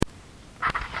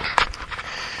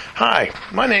Hi,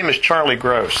 my name is Charlie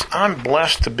Gross. I'm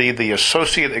blessed to be the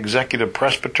Associate Executive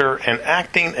Presbyter and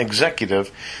Acting Executive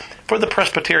for the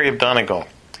Presbytery of Donegal.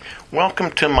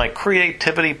 Welcome to my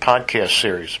Creativity Podcast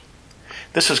series.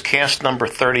 This is cast number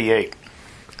 38.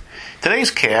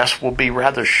 Today's cast will be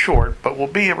rather short, but will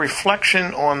be a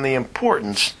reflection on the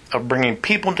importance of bringing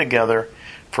people together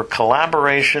for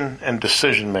collaboration and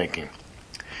decision-making.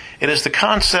 It is the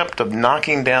concept of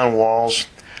knocking down walls,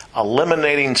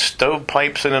 eliminating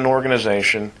stovepipes in an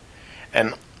organization,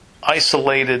 and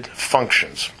isolated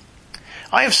functions.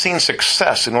 I have seen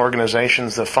success in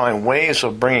organizations that find ways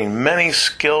of bringing many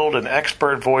skilled and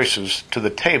expert voices to the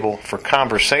table for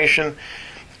conversation,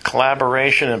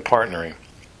 collaboration, and partnering.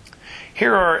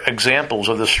 Here are examples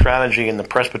of this strategy in the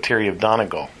Presbytery of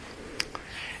Donegal.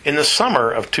 In the summer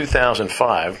of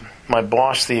 2005, my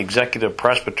boss, the executive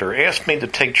presbyter, asked me to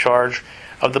take charge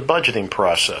of the budgeting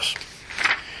process.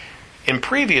 In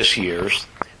previous years,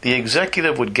 the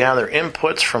executive would gather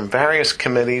inputs from various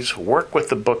committees, work with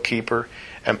the bookkeeper,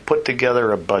 and put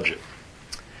together a budget.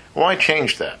 Well, I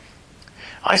changed that.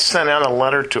 I sent out a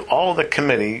letter to all the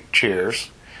committee chairs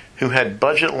who had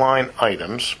budget line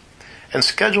items and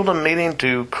scheduled a meeting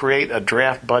to create a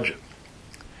draft budget.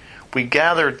 We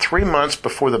gathered 3 months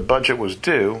before the budget was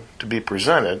due to be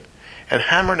presented and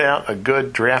hammered out a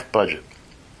good draft budget.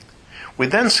 We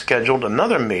then scheduled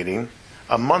another meeting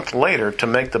a month later to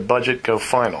make the budget go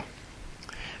final.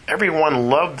 Everyone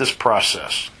loved this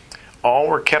process. All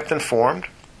were kept informed.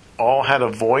 All had a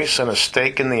voice and a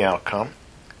stake in the outcome.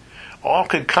 All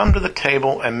could come to the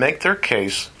table and make their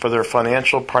case for their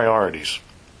financial priorities.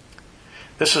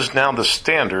 This is now the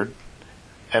standard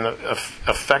and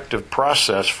effective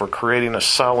process for creating a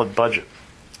solid budget.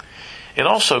 It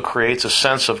also creates a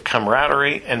sense of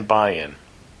camaraderie and buy-in.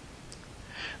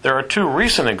 There are 2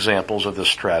 recent examples of this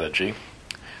strategy.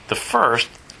 The first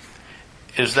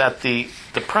is that the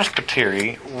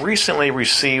Presbytery recently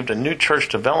received a new church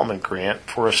development grant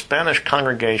for a Spanish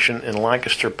congregation in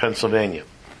Lancaster, Pennsylvania.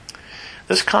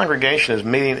 This congregation is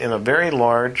meeting in a very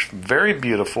large, very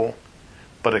beautiful,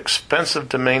 but expensive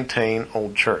to maintain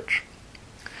old church.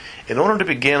 In order to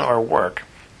begin our work,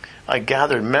 I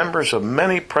gathered members of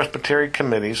many Presbytery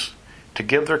committees to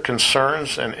give their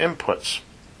concerns and inputs.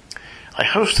 I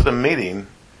hosted a meeting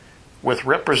with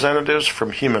representatives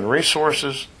from Human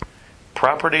Resources,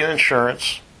 Property and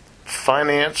Insurance,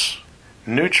 Finance,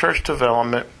 New Church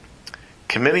Development,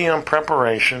 Committee on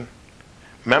Preparation,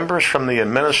 members from the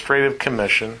Administrative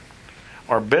Commission,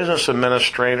 our business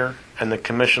administrator, and the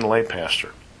Commission lay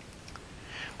pastor.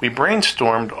 We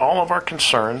brainstormed all of our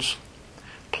concerns,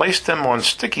 placed them on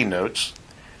sticky notes,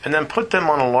 and then put them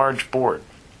on a large board.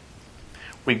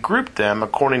 We grouped them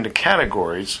according to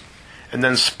categories and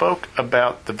then spoke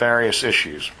about the various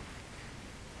issues.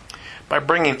 By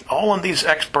bringing all of these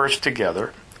experts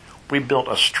together, we built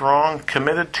a strong,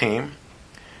 committed team,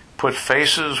 put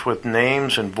faces with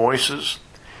names and voices,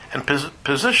 and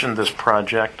positioned this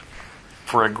project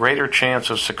for a greater chance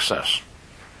of success.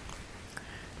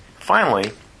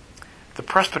 Finally, the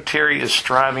Presbytery is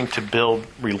striving to build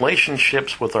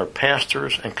relationships with our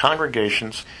pastors and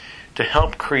congregations to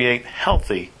help create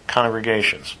healthy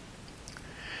congregations.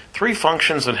 3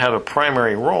 functions that have a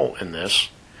primary role in this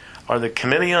are the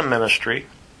Committee on Ministry,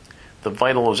 the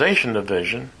Vitalization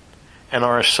Division, and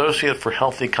our Associate for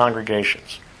Healthy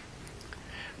Congregations.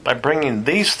 By bringing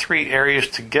these 3 areas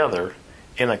together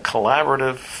in a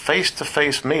collaborative,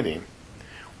 face-to-face meeting,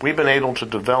 we've been able to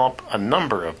develop a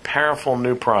number of powerful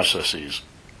new processes.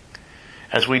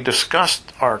 As we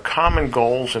discussed our common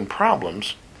goals and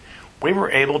problems, we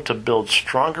were able to build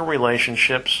stronger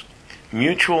relationships,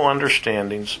 mutual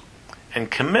understandings, and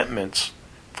commitments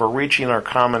for reaching our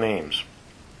common aims.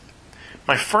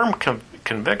 My firm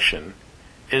conviction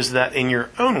is that in your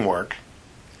own work,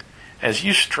 as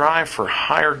you strive for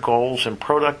higher goals and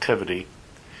productivity,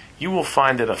 you will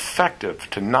find it effective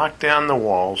to knock down the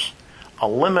walls,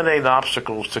 eliminate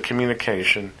obstacles to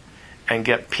communication, and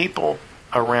get people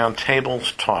around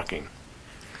tables talking.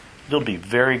 You'll be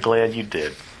very glad you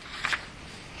did.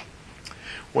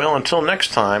 Well, until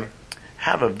next time,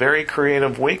 have a very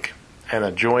creative week and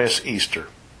a joyous Easter.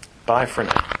 Bye for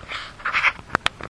now.